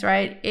patience,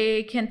 right?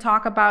 It can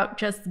talk about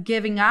just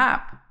giving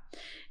up.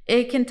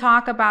 It can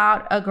talk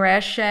about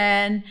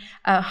aggression,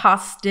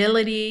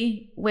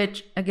 hostility,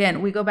 which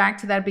again, we go back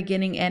to that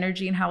beginning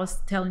energy and how I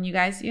was telling you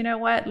guys, you know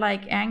what,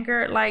 like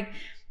anger, like,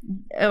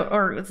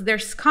 or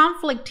there's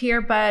conflict here,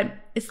 but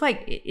it's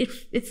like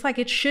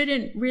it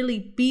shouldn't really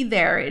be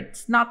there.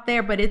 It's not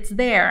there, but it's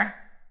there.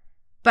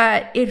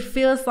 But it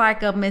feels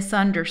like a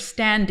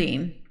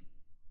misunderstanding.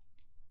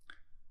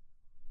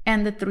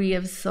 And the Three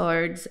of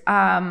Swords,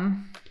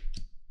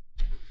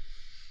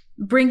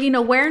 bringing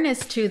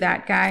awareness to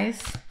that,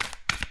 guys.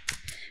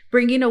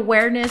 Bringing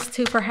awareness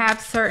to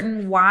perhaps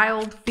certain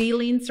wild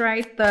feelings,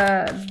 right?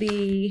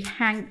 The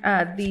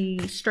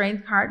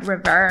Strength card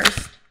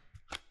reversed.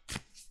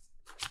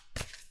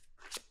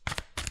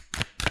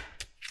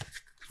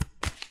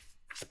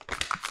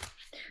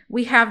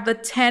 We have the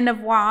Ten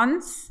of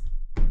Wands.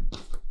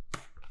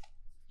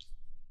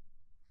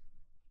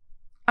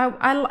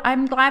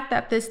 I'm glad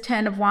that this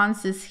Ten of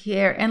Wands is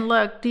here. And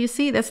look, do you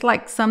see this?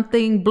 Like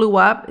something blew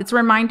up. It's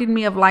reminding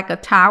me of like a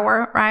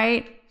tower,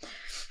 right?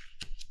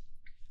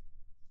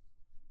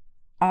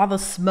 All the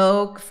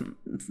smoke,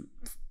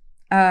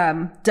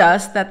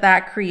 dust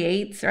that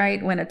creates,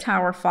 right? When a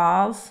tower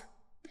falls.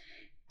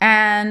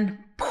 And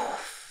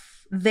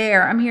poof,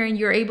 there, I'm hearing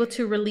you're able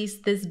to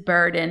release this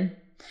burden.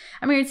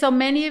 I'm hearing so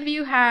many of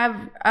you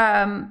have,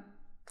 I'm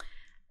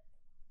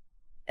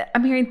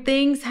hearing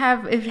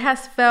it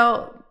has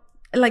felt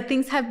like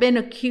things have been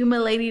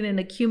accumulating and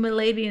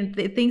accumulating,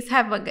 and things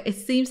have, it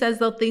seems as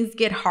though things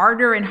get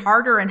harder and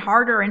harder and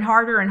harder and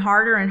harder and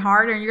harder and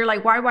harder. And you're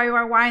like, why?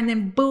 And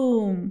then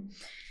boom,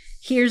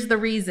 here's the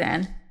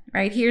reason,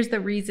 right? Here's the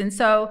reason.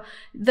 So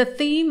the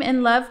theme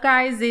in love,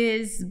 guys,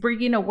 is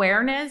bringing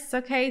awareness,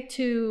 okay,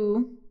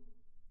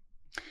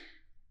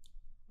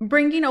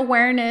 bringing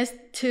awareness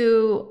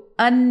to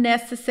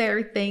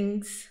unnecessary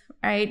things,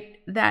 right,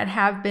 that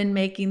have been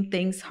making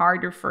things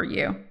harder for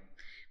you.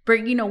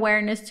 Bringing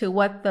awareness to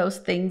what those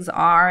things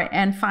are,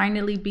 and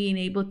finally being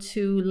able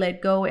to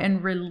let go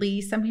and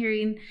release. I'm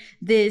hearing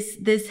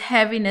this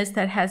heaviness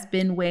that has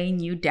been weighing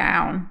you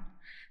down.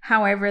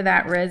 However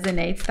that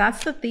resonates.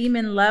 That's the theme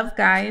in love,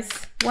 guys.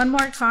 One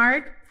more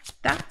card.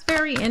 That's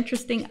very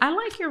interesting. I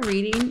like your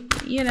reading.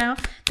 You know,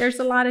 there's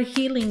a lot of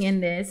healing in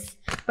this,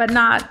 but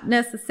not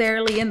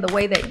necessarily in the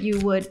way that you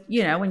would,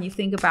 you know, when you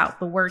think about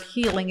the word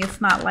healing,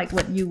 it's not like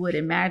what you would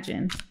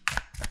imagine.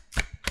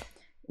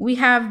 We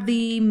have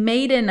the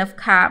Maiden of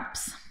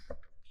Cups.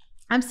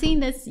 I'm seeing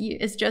this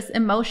is just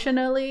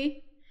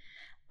emotionally,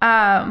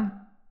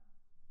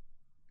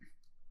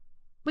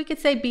 we could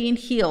say being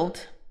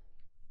healed.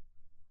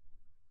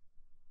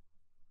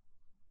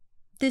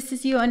 This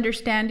is you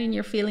understanding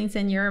your feelings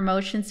and your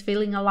emotions,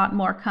 feeling a lot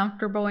more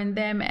comfortable in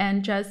them,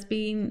 and just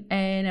being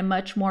in a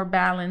much more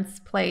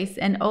balanced place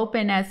and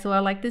open as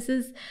well. Like this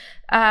is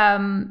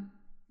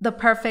the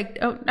perfect,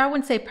 oh, I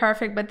wouldn't say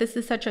perfect, but this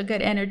is such a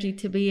good energy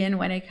to be in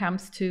when it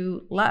comes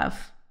to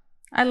love.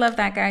 I love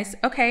that, guys.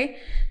 Okay,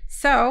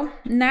 so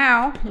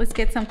now let's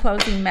get some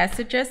closing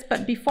messages.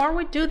 But before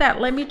we do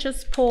that, let me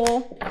just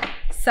pull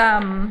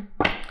something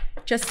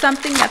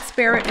that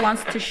Spirit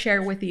wants to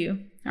share with you.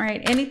 All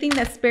right, anything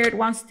that Spirit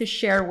wants to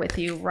share with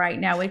you right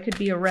now. It could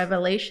be a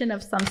revelation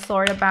of some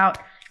sort about,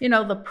 you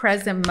know, the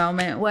present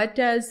moment. What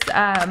does,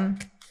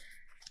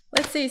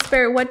 let's see,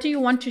 Spirit, what do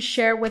you want to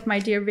share with my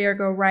dear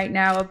Virgo right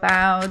now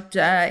about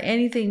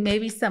anything,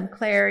 maybe some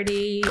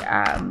clarity?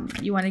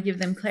 You want to give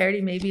them clarity,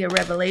 maybe a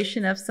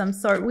revelation of some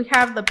sort. We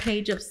have the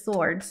Page of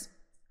Swords.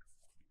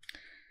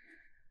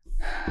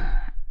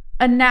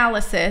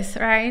 Analysis,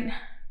 right?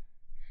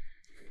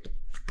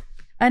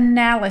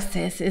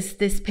 Analysis is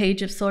this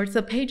Page of Swords.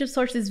 The Page of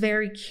Swords is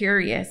very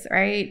curious,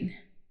 right?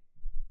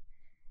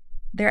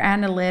 They're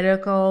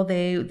analytical.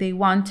 They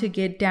want to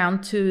get down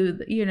to,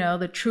 you know,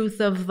 the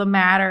truth of the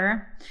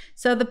matter.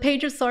 So the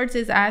Page of Swords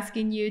is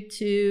asking you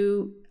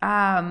to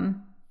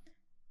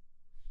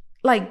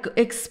like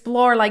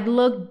explore, like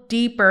look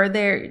deeper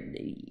there.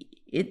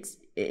 It's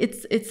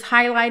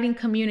highlighting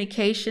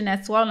communication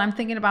as well. And I'm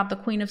thinking about the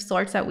Queen of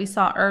Swords that we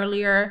saw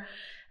earlier.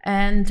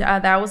 And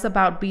that was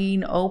about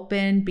being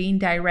open, being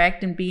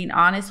direct, and being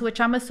honest, which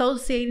I'm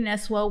associating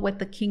as well with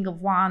the King of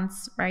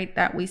Wands, right,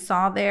 that we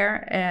saw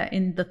there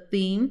in the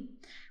theme,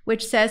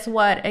 which says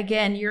what?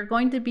 Again, you're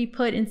going to be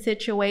put in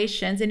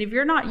situations. And if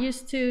you're not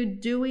used to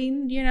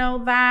doing, you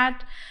know,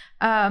 that,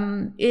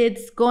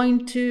 it's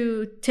going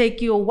to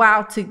take you a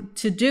while to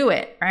do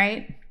it,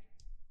 right?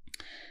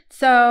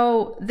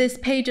 So this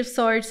Page of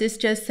Swords is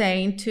just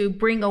saying to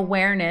bring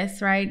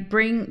awareness, right?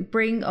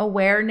 Bring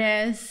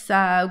awareness,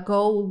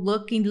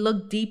 look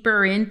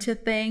deeper into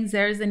things.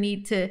 There's a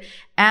need to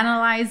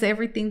analyze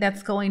everything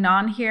that's going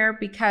on here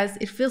because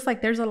it feels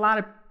like there's a lot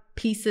of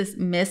pieces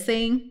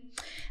missing.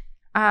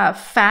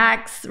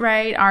 Facts,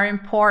 right, are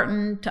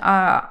important.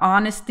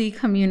 Honesty,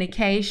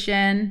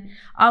 communication,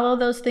 all of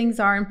those things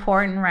are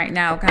important right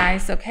now,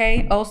 guys.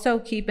 Okay. Also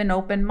keep an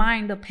open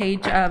mind. The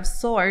Page of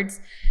Swords,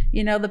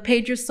 you know, the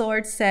Page of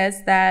Swords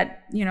says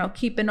that, you know,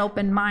 keep an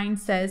open mind,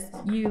 says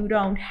you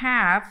don't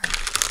have,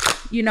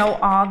 you know,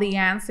 all the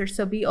answers.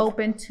 So be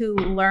open to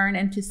learn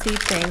and to see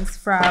things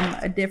from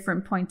a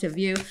different point of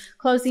view.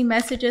 Closing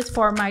messages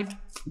for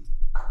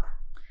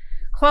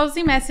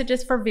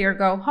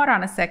Virgo. Hold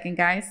on a second,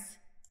 guys.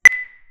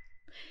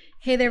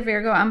 Hey there,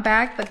 Virgo, I'm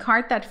back. The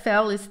card that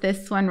fell is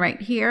this one right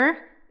here.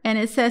 And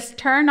it says,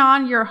 turn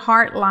on your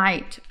heart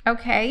light.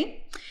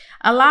 Okay.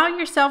 Allow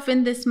yourself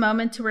in this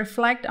moment to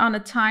reflect on a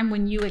time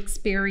when you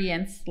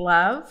experienced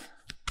love.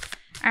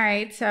 All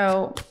right.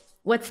 So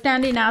what's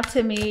standing out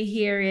to me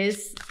here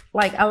is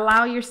like,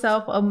 allow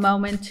yourself a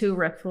moment to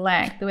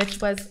reflect, which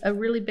was a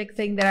really big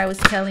thing that I was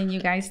telling you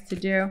guys to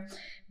do.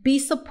 Be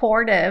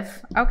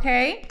supportive.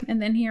 Okay.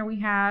 And then here we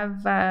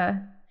have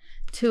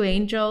two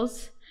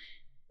angels.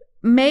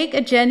 Make a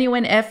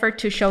genuine effort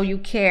to show you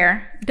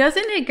care.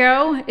 Doesn't it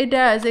go? It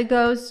does. It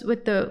goes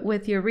with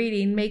your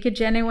reading. Make a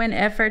genuine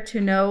effort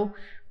to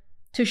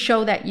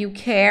show that you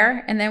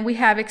care. And then we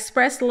have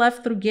express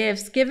love through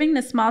gifts. Giving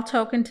a small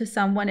token to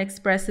someone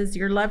expresses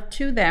your love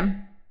to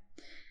them.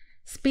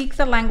 Speak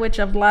the language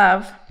of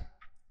love.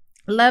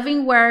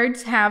 Loving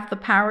words have the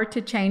power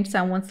to change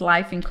someone's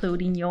life,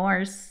 including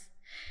yours.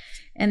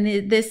 And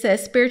this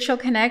says spiritual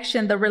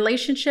connection. The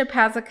relationship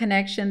has a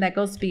connection that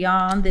goes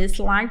beyond this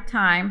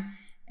lifetime.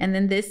 And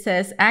then this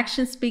says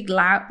actions speak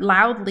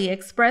loudly.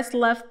 Express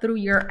love through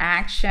your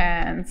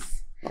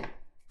actions.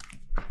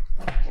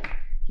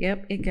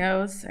 Yep, it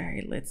goes. All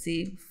right, let's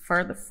see.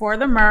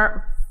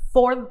 Furthermore.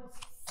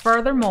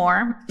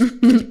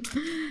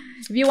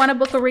 If you want to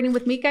book a reading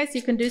with me, guys,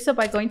 you can do so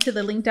by going to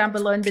the link down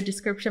below in the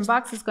description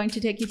box. It's going to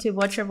take you to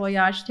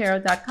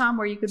VotreVoyageTarot.com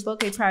where you could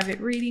book a private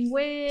reading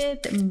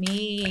with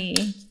me.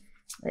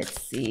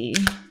 Let's see.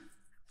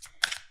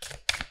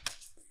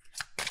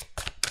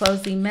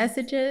 Closing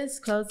messages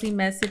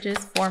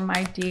for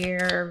my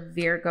dear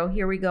Virgo.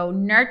 Here we go.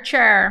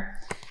 Nurture.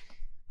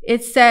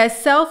 It says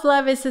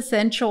self-love is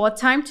essential. A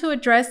time to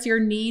address your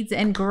needs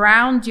and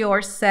ground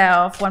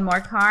yourself. One more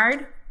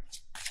card.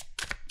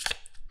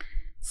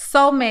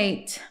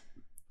 Soulmate.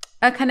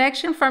 A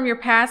connection from your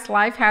past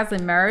life has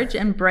emerged.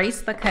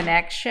 Embrace the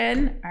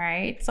connection. All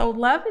right. So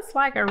love is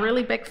like a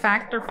really big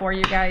factor for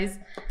you guys.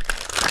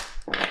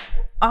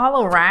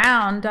 all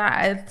around.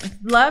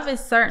 Love is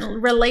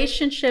certain.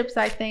 Relationships,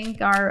 I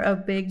think, are a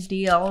big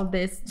deal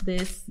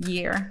this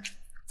year.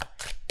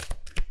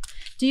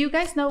 Do you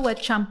guys know what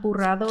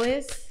champurrado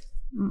is?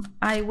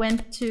 I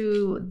went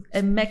to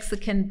a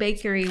Mexican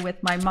bakery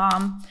with my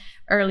mom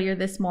earlier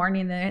this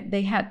morning.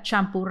 They had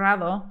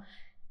champurrado,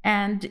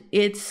 and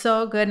it's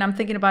so good. And I'm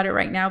thinking about it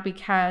right now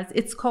because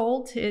it's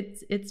cold.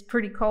 It's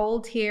pretty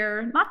cold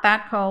here. Not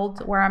that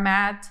cold where I'm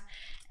at.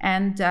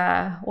 And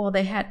well,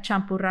 they had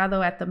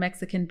champurrado at the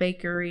Mexican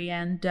bakery,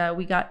 and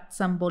we got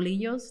some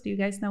bolillos. Do you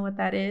guys know what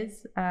that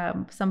is?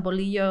 Some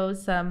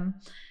bolillos,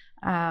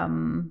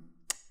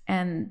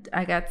 and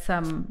I got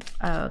some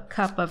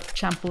cup of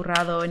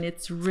champurrado, and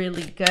it's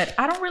really good.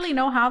 I don't really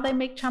know how they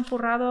make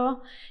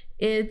champurrado.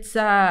 It's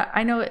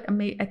I know.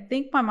 I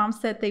think my mom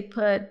said they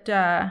put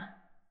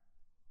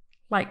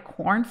like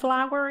corn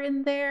flour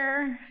in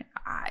there.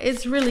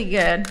 It's really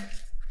good.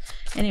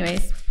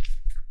 Anyways,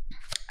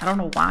 I don't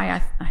know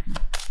why I'm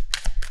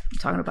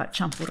talking about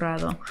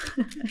champurrado.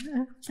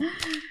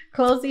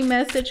 Closing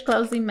message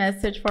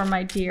for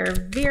my dear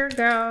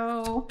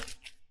Virgo.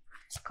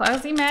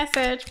 Closing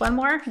message. One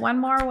more.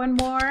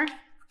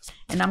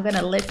 And I'm going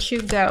to let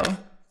you go.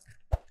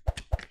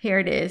 Here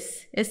it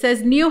is. It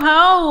says new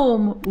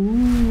home.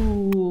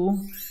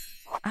 Ooh,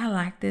 I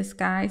like this,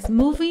 guys.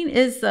 Moving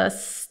is a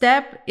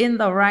step in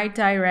the right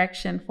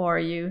direction for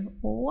you.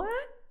 What?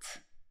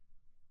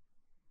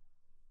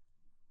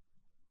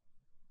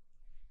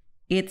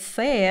 It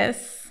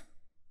says,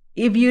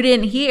 if you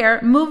didn't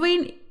hear,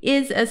 moving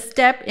is a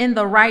step in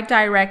the right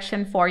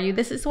direction for you.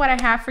 This is what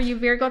I have for you,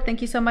 Virgo.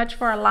 Thank you so much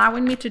for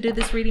allowing me to do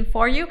this reading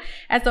for you.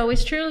 As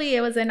always, truly,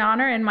 it was an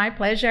honor and my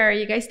pleasure.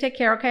 You guys take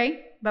care,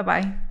 okay?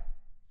 Bye-bye.